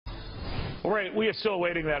All right, we are still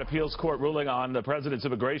awaiting that appeals court ruling on the president's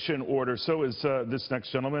immigration order. So is this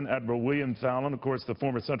next gentleman, Admiral William Fallon, of course, the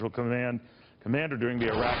former Central Command commander during the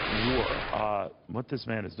Iraq War. What this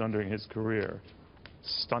man has done during his career,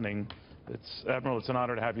 stunning. Admiral, it's an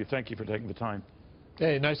honor to have you. Thank you for taking the time.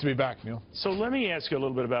 Hey, nice to be back, Neil. So let me ask you a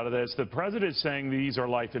little bit about this. The president is saying these are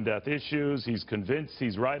life and death issues. He's convinced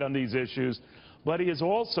he's right on these issues, but he has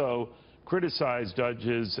also criticized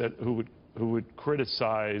judges who would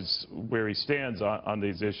criticize where he stands on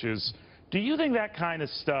these issues. Do you think that kind of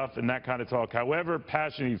stuff and that kind of talk, however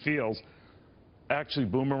passionate he feels, actually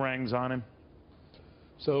boomerangs on him?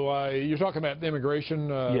 So you're talking about the immigration,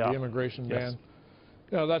 the immigration ban?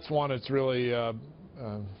 You know, that's one that's really, I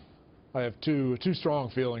have two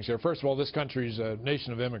strong feelings here. First of all, this country's a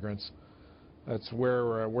nation of immigrants. That's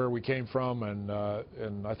where we came from, and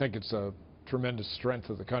I think it's a tremendous strength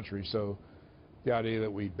of the country. So the idea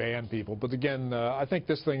that we ban people. But again, I think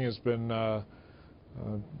this thing has been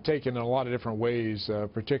taken in a lot of different ways,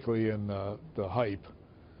 particularly in the hype.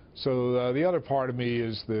 So the other part of me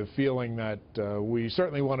is the feeling that we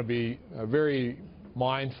certainly want to be very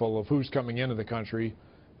mindful of who's coming into the country,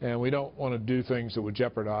 and we don't want to do things that would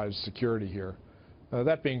jeopardize security here.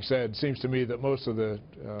 That being said, it seems to me that most of the,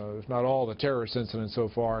 if not all the terrorist incidents so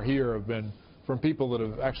far here have been from people that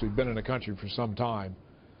have actually been in the country for some time.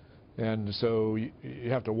 And so you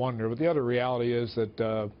have to wonder. But the other reality is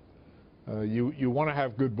that you want to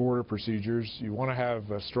have good border procedures. You want to have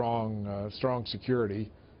a strong security.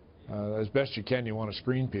 As best you can, you want to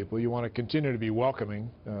screen people. You want to continue to be welcoming,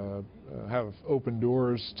 have open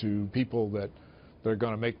doors to people that are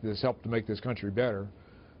going to help to make this country better.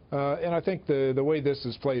 And I think the way this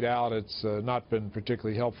has played out, it's not been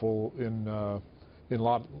particularly helpful in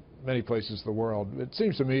many places of the world. It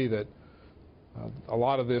seems to me that a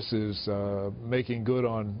lot of this is making good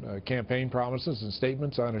on campaign promises and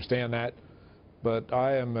statements. I understand that. But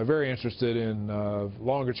I am very interested in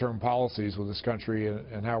longer-term policies with this country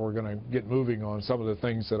and how we're going to get moving on some of the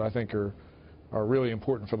things that I think are really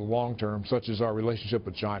important for the long term, such as our relationship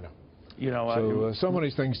with China. You know, so many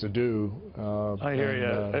things to do. I hear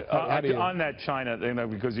you. On that China thing,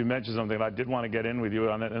 because you mentioned something, I did want to get in with you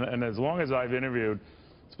on it. And as long as I've interviewed,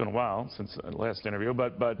 it's been a while since the last interview,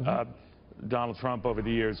 but Donald Trump over the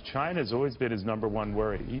years, China's always been his #1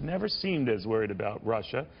 worry. He never seemed as worried about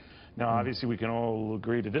Russia. Now, obviously, we can all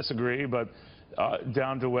agree to disagree, but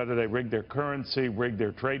down to whether they rigged their currency, rigged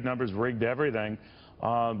their trade numbers, rigged everything.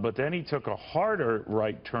 But then he took a harder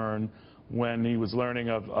right turn when he was learning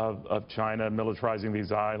of China militarizing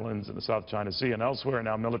these islands in the South China Sea and elsewhere,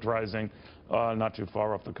 now militarizing not too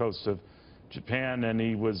far off the coast of Japan, and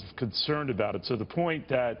he was concerned about it. So the point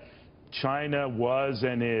that China was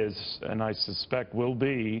and is, and I suspect will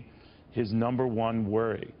be, his #1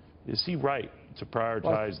 worry. Is he right to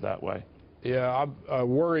prioritize that way? Yeah,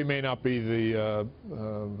 worry may not be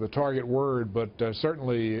the target word, but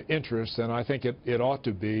certainly interest, and I think it ought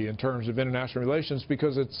to be in terms of international relations,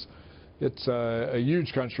 because it's a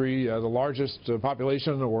huge country, the largest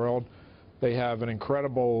population in the world. They have an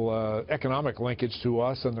incredible economic linkage to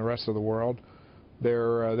us and the rest of the world.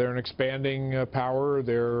 They're an expanding power.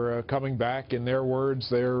 They're coming back, in their words.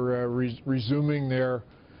 They're resuming their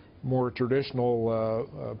more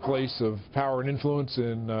traditional place of power and influence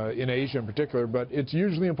in Asia in particular, but it's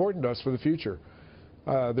hugely important to us for the future.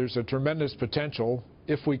 There's a tremendous potential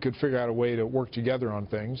if we could figure out a way to work together on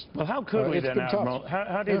things. Well, how could we then, Admiral?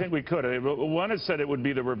 How do you think we could? One has said it would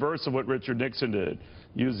be the reverse of what Richard Nixon did,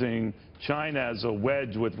 using China as a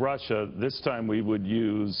wedge with Russia. This time we would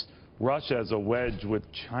use Russia as a wedge with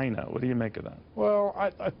China. What do you make of that? Well,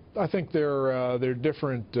 I think they're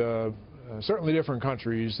different. Certainly different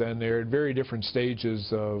countries, and they're at very different stages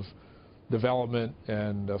of development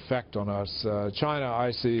and effect on us. China,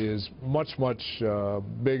 I see, is much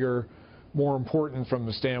bigger, more important from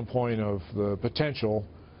the standpoint of the potential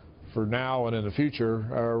for now and in the future.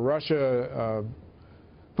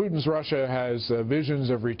 Putin's Russia has visions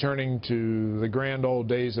of returning to the grand old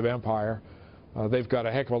days of empire. They've got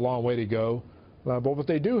a heck of a long way to go. But what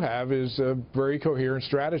they do have is a very coherent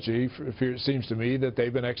strategy, it seems to me, that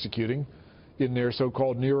they've been executing in their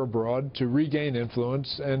so-called near abroad to regain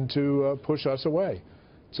influence and to push us away.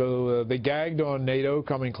 So they gagged on NATO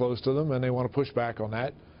coming close to them, and they want to push back on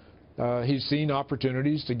that. He's seen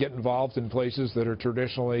opportunities to get involved in places that are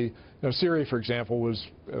traditionally, Syria, for example,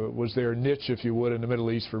 was their niche, if you would, in the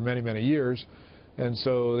Middle East for many years. And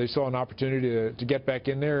so they saw an opportunity to get back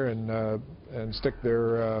in there and stick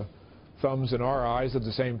their thumbs in our eyes at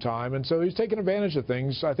the same time. And so he's taken advantage of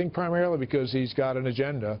things, I think primarily because he's got an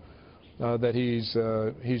agenda that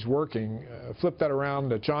he's working. Flip that around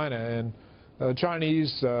to China, and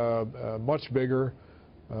Chinese, much bigger,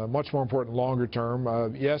 much more important longer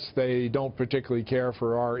term. Yes, they don't particularly care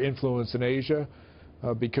for our influence in Asia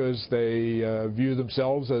because they view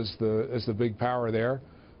themselves as the big power there.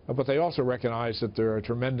 But they also recognize that there are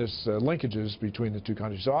tremendous linkages between the two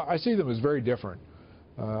countries. So I see them as very different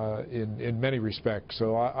in many respects.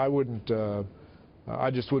 So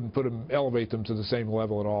I just wouldn't elevate them to the same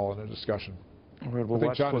level at all in a discussion. All right, well, I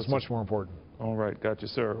think China's much more important. All right, got you,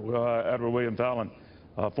 sir. Well, Admiral William Fallon,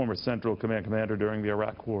 former Central Command commander during the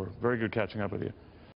Iraq War. Very good catching up with you.